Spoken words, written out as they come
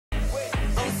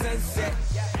sunset,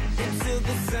 until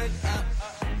the sun up.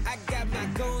 I got my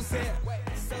goals set,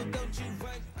 so don't you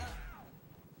run up.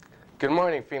 Good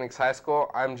morning, Phoenix High School.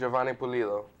 I'm Giovanni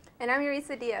Pulido. And I'm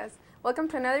Yuritsa Diaz. Welcome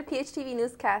to another Phtv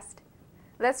Newscast.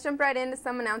 Let's jump right into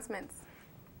some announcements.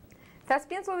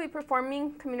 Thespians will be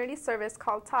performing community service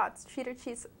called TOTS, Treat or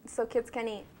Cheat So Kids Can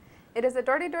Eat. It is a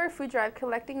door-to-door food drive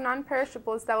collecting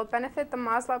non-perishables that will benefit the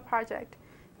Maslov Project.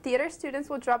 Theater students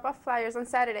will drop off flyers on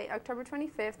Saturday, October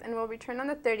 25th, and will return on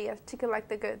the 30th to collect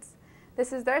the goods.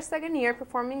 This is their second year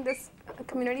performing this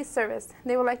community service.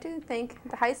 They would like to thank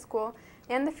the high school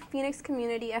and the Phoenix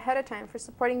community ahead of time for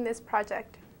supporting this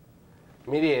project.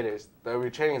 Mediators, the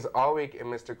retraining is all week in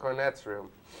Mr. Cornett's room.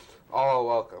 All are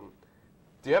welcome.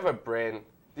 Do you have a brain?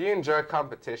 Do you enjoy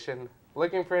competition?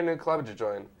 Looking for a new club to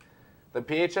join? The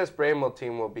PHS Brainwell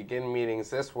team will begin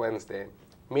meetings this Wednesday.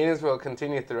 Meetings will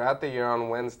continue throughout the year on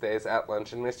Wednesdays at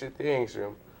lunch in Mr. Thiring's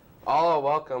room. All are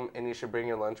welcome, and you should bring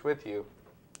your lunch with you.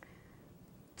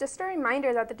 Just a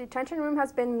reminder that the detention room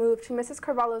has been moved to Mrs.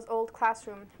 Carvalho's old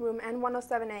classroom, room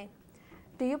N107A.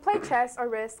 Do you play chess or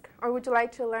Risk, or would you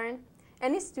like to learn?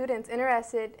 Any students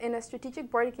interested in a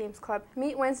strategic board games club,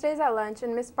 meet Wednesdays at lunch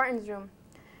in Miss Barton's room.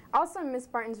 Also in Miss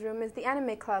Barton's room is the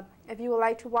Anime Club. If you would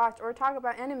like to watch or talk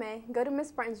about anime, go to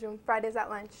Miss Barton's room Fridays at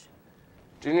lunch.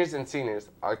 Juniors and seniors,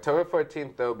 October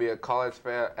 14th there will be a college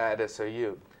fair at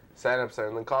SOU. Sign-ups are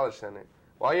in the College Center.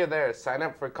 While you're there, sign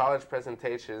up for college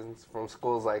presentations from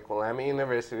schools like Willamette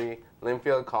University,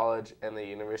 Linfield College, and the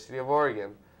University of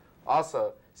Oregon.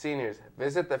 Also, seniors,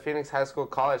 visit the Phoenix High School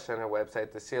College Center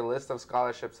website to see a list of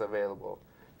scholarships available.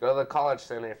 Go to the College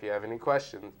Center if you have any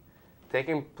questions.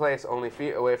 Taking place only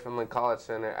feet away from the College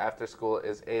Center after school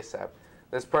is ASAP.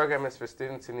 This program is for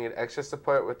students who need extra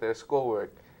support with their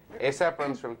schoolwork. ASAP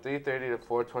runs from 3:30 to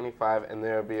 4:25, and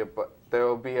there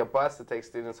will be a bus to take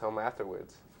students home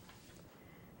afterwards.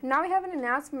 Now we have an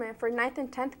announcement for 9th and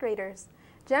 10th graders.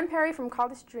 Jen Perry from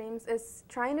College Dreams is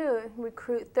trying to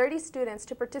recruit 30 students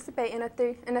to participate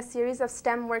in a series of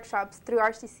STEM workshops through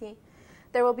RCC.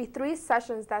 There will be 3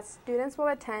 sessions that students will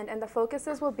attend, and the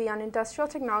focuses will be on industrial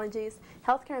technologies,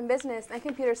 healthcare and business, and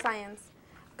computer science.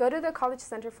 Go to the College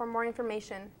Center for more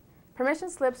information. Permission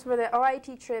slips for the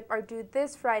OIT trip are due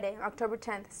this Friday, October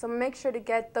 10th, so make sure to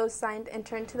get those signed and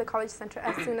turned to the College Center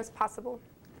as soon as possible.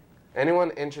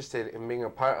 Anyone interested in being a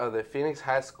part of the Phoenix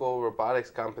High School Robotics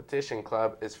Competition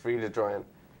Club is free to join.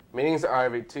 Meetings are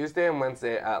every Tuesday and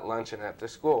Wednesday at lunch and after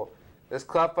school. This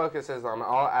club focuses on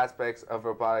all aspects of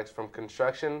robotics from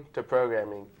construction to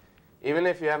programming. Even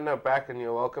if you have no background,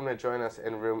 you're welcome to join us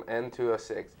in room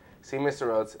N206. See Mr.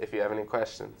 Rhodes if you have any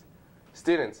questions.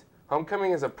 Students,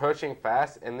 homecoming is approaching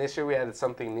fast, and this year we added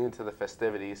something new to the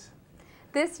festivities.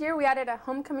 This year we added a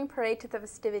homecoming parade to the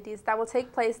festivities that will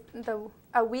take place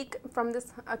a week from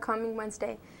this coming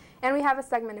Wednesday, and we have a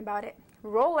segment about it.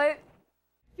 Roll it!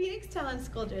 Phoenix Talent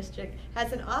School District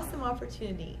has an awesome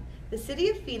opportunity. The City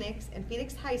of Phoenix and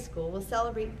Phoenix High School will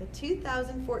celebrate the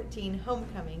 2014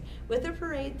 homecoming with a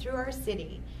parade through our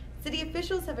city. City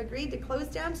officials have agreed to close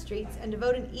down streets and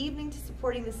devote an evening to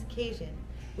supporting this occasion.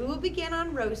 We will begin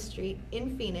on Rose Street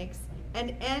in Phoenix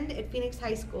and end at Phoenix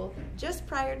High School just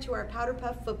prior to our Powder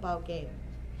Puff football game.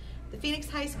 The Phoenix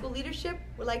High School leadership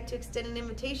would like to extend an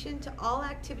invitation to all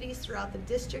activities throughout the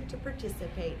district to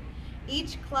participate.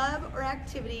 Each club or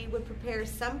activity would prepare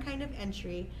some kind of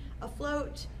entry, a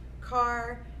float,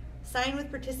 car, sign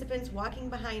with participants walking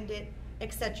behind it,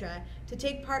 etc., to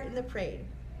take part in the parade.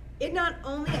 It not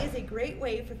only is a great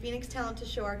way for Phoenix Talent to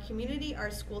show our community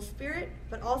our school spirit,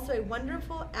 but also a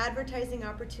wonderful advertising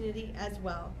opportunity as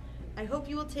well. I hope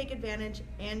you will take advantage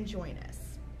and join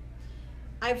us.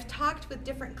 I've talked with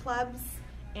different clubs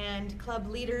and club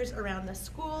leaders around the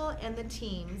school and the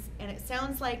teams, and it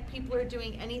sounds like people are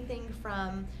doing anything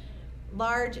from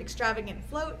large extravagant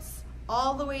floats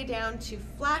all the way down to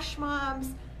flash mobs,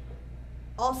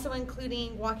 also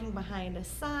including walking behind a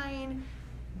sign,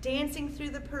 dancing through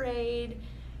the parade.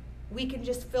 We can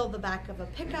just fill the back of a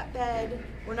pickup bed.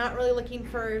 We're not really looking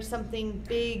for something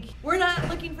big. We're not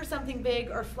looking for something big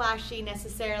or flashy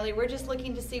necessarily. We're just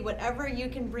looking to see whatever you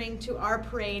can bring to our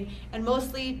parade, and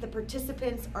mostly the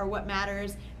participants are what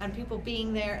matters, and people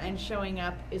being there and showing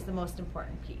up is the most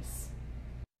important piece.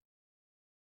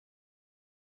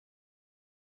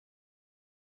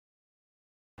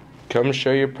 Come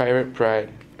show your pirate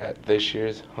pride at this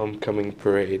year's homecoming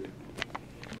parade.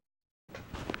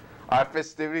 Our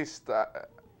festivities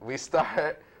we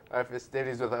start our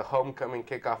festivities with a homecoming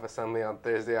kickoff assembly on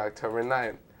Thursday, October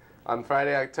 9th. On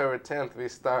Friday, October 10th, we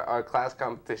start our class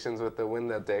competitions with the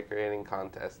window decorating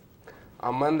contest.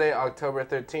 On Monday, October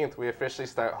 13th, we officially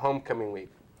start homecoming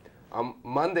week. On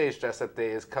Monday's dress-up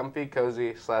day is comfy,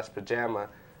 cozy / pajama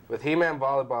with He-Man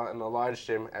volleyball in the large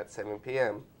gym at 7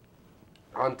 p.m.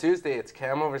 On Tuesday, it's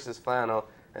camel versus flannel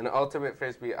and ultimate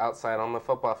frisbee outside on the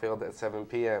football field at 7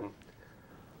 p.m.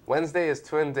 Wednesday is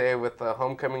twin day with the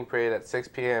homecoming parade at 6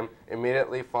 p.m.,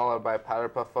 immediately followed by powder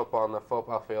puff football on the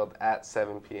football field at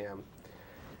 7 p.m.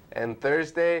 And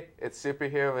Thursday, it's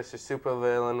superhero versus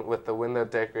supervillain with the window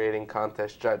decorating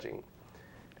contest judging.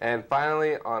 And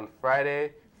finally, on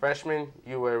Friday, freshmen,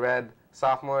 you wear red,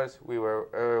 sophomores, we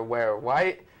wear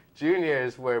white,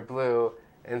 juniors wear blue,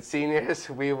 and seniors,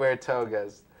 we wear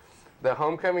togas. The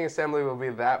homecoming assembly will be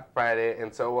that Friday,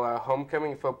 and so will our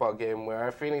homecoming football game, where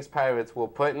our Phoenix Pirates will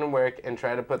put in work and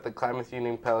try to put the Klamath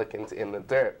Union Pelicans in the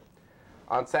dirt.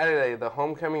 On Saturday, the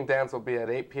homecoming dance will be at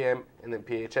 8 p.m. in the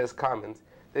PHS Commons.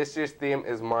 This year's theme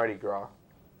is Mardi Gras.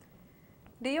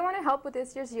 Do you want to help with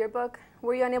this year's yearbook?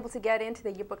 Were you unable to get into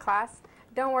the yearbook class?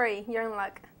 Don't worry, you're in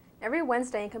luck. Every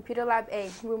Wednesday in Computer Lab A,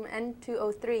 room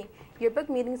N203, yearbook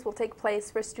meetings will take place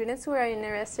for students who are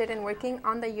interested in working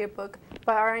on the yearbook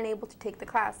but are unable to take the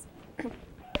class.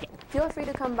 Feel free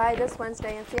to come by this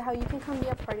Wednesday and see how you can come be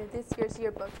a part of this year's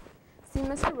yearbook. See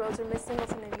Mr. Rose or Miss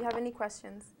Singleton if you have any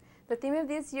questions. The theme of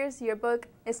this year's yearbook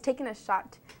is Taking a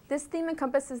Shot. This theme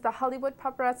encompasses the Hollywood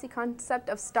paparazzi concept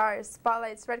of stars,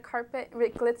 spotlights, red carpet,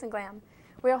 glitz, and glam.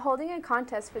 We are holding a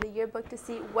contest for the yearbook to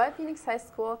see what Phoenix High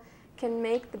School can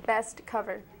make the best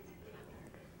cover.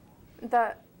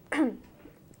 The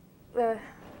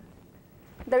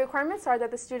requirements are that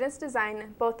the students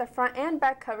design both the front and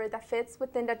back cover that fits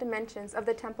within the dimensions of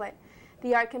the template.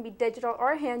 The art can be digital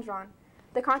or hand-drawn.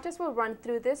 The contest will run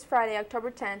through this Friday,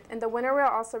 October 10th, and the winner will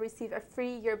also receive a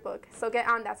free yearbook. So get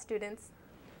on that, students.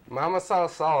 Mama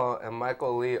Salo and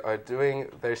Michael Lee are doing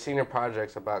their senior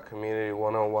projects about Community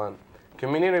 101.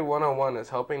 Community 101 is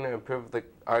helping to improve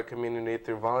our community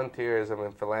through volunteerism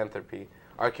and philanthropy.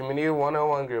 Our Community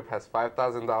 101 group has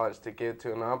 $5,000 to give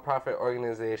to a nonprofit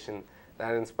organization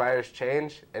that inspires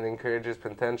change and encourages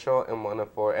potential in one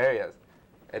of 4 areas: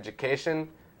 education,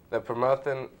 the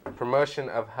promotion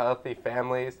of healthy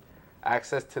families,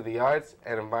 access to the arts,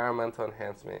 and environmental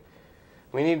enhancement.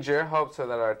 We need your help so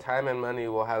that our time and money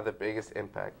will have the biggest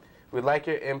impact. We'd like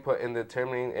your input in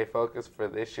determining a focus for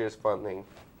this year's funding.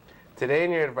 Today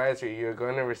in your advisory, you're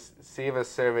going to receive a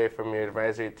survey from your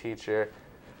advisory teacher.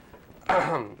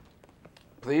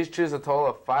 Please choose a total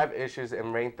of 5 issues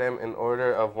and rank them in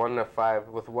order of 1 to 5,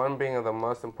 with 1 being of the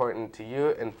most important to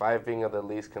you and 5 being of the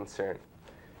least concern.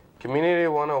 Community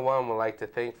 101 would like to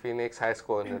thank Phoenix High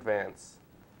School in advance.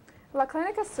 La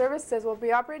Clinica services will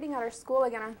be operating at our school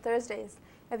again on Thursdays.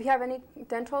 If you have any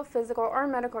dental, physical, or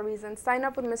medical reasons, sign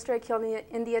up with Mr. Akil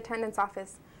in the attendance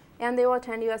office, and they will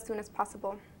attend you as soon as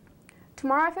possible.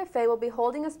 Tomorrow, FFA will be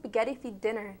holding a spaghetti feed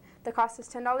dinner. The cost is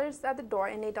 $10 at the door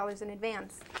and $8 in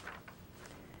advance.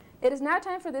 It is now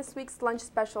time for this week's lunch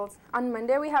specials. On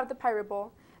Monday, we have the Pirate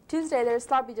Bowl. Tuesday, there's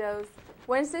Sloppy Joes.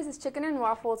 Wednesdays is chicken and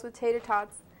waffles with tater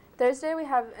tots. Thursday, we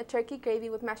have a turkey gravy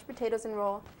with mashed potatoes and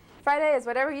roll. Friday is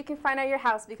whatever you can find at your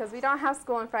house because we don't have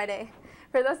school on Friday.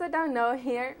 For those that don't know,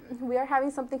 here we are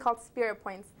having something called Spirit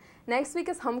Points. Next week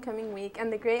is homecoming week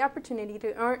and the great opportunity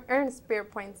to earn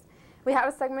Spirit Points. We have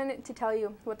a segment to tell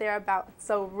you what they are about,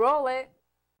 so roll it!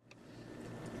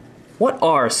 What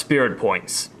are Spirit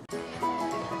Points?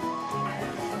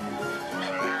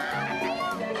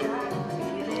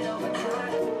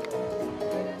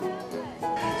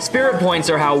 Spirit Points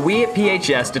are how we at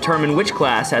PHS determine which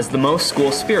class has the most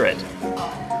school spirit.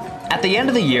 At the end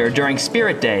of the year, during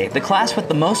Spirit Day, the class with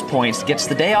the most points gets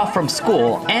the day off from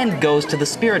school and goes to the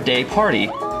Spirit Day party.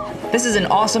 This is an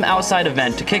awesome outside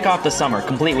event to kick off the summer,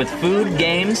 complete with food,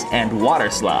 games, and water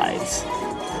slides.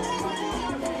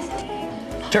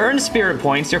 To earn Spirit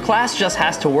Points, your class just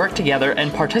has to work together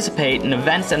and participate in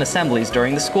events and assemblies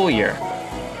during the school year.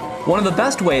 One of the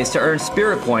best ways to earn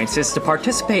Spirit Points is to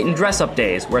participate in dress-up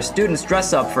days, where students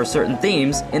dress up for certain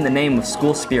themes in the name of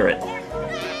school spirit.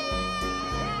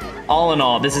 All in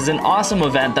all, this is an awesome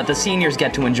event that the seniors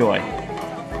get to enjoy.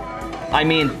 I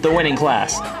mean, the winning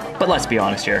class, but let's be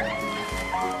honest here.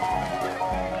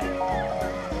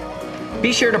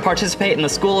 Be sure to participate in the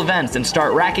school events and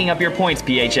start racking up your points,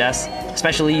 PHS,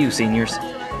 especially you seniors.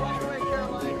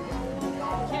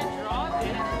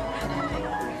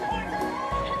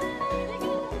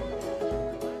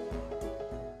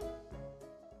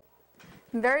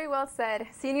 Very well said.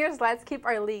 Seniors, let's keep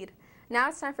our lead. Now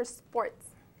it's time for sports.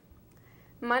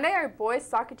 Monday, our boys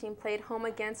soccer team played home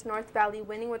against North Valley,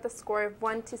 winning with a score of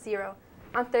 1-0.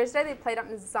 On Thursday, they played at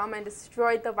Mizama and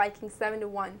destroyed the Vikings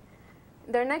 7-1.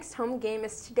 Their next home game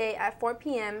is today at 4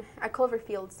 p.m. at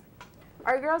Cloverfields.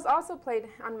 Our girls also played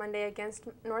on Monday against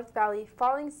North Valley,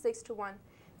 falling 6-1.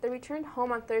 They returned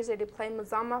home on Thursday to play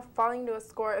Mazama, falling to a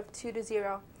score of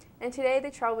 2-0. And today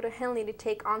they traveled to Henley to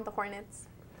take on the Hornets.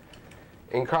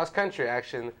 In cross-country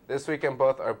action, this weekend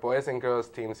both our boys and girls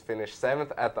teams finished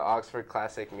 7th at the Oxford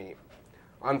Classic meet.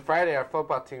 On Friday, our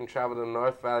football team traveled to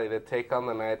North Valley to take on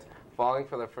the Knights, falling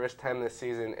for the first time this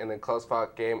season in a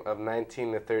close-fought game of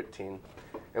 19-13.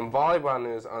 In volleyball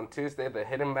news, on Tuesday, the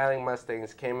Hidden Valley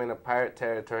Mustangs came into Pirate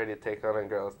territory to take on our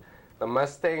girls. The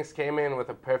Mustangs came in with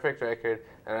a perfect record,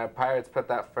 and our Pirates put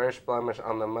that first blemish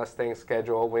on the Mustangs'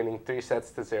 schedule, winning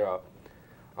 3-0.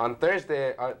 On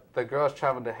Thursday, the girls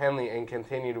traveled to Henley and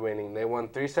continued winning. They won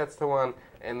 3-1,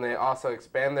 and they also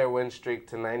expand their win streak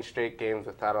to 9 straight games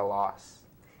without a loss.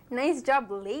 Nice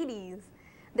job, ladies.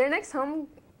 Their next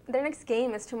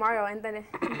game is tomorrow, and then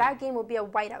that game will be a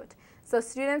whiteout. So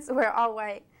students wear all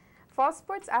white. Fall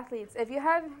sports athletes, if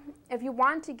you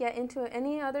want to get into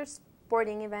any other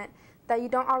sporting event that you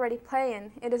don't already play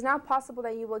in, it is now possible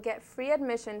that you will get free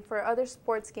admission for other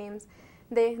sports games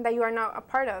that you are not a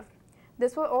part of.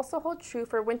 This will also hold true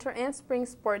for winter and spring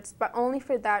sports, but only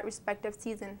for that respective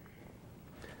season.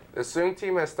 The swim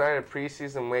team has started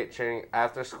preseason weight training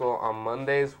after school on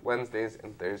Mondays, Wednesdays,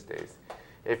 and Thursdays.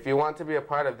 If you want to be a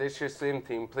part of this year's swim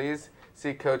team, please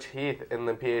see Coach Heath in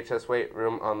the PHS weight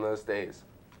room on those days.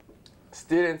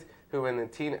 Students who were in the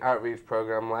teen outreach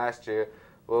program last year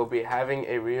will be having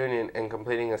a reunion and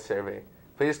completing a survey.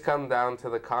 Please come down to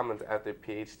the Commons after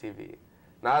PHTV.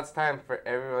 Now it's time for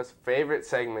everyone's favorite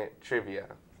segment, trivia.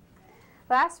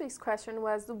 Last week's question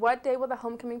was, what day will the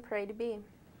homecoming parade be?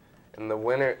 And the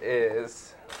winner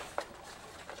is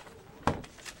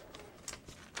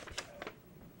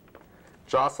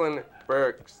Jocelyn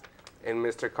Burks in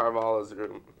Mr. Carvalho's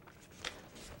room.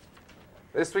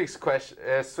 This week's question,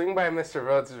 swing by Mr.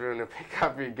 Rhodes' room to pick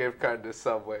up your gift card to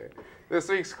Subway. This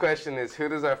week's question is, who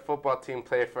does our football team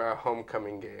play for our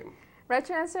homecoming game? Write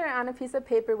your answer on a piece of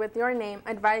paper with your name,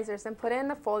 advisors, and put it in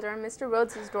the folder on Mr.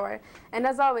 Rhodes' door. And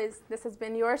as always, this has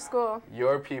been your school.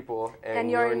 Your people and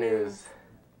your your news.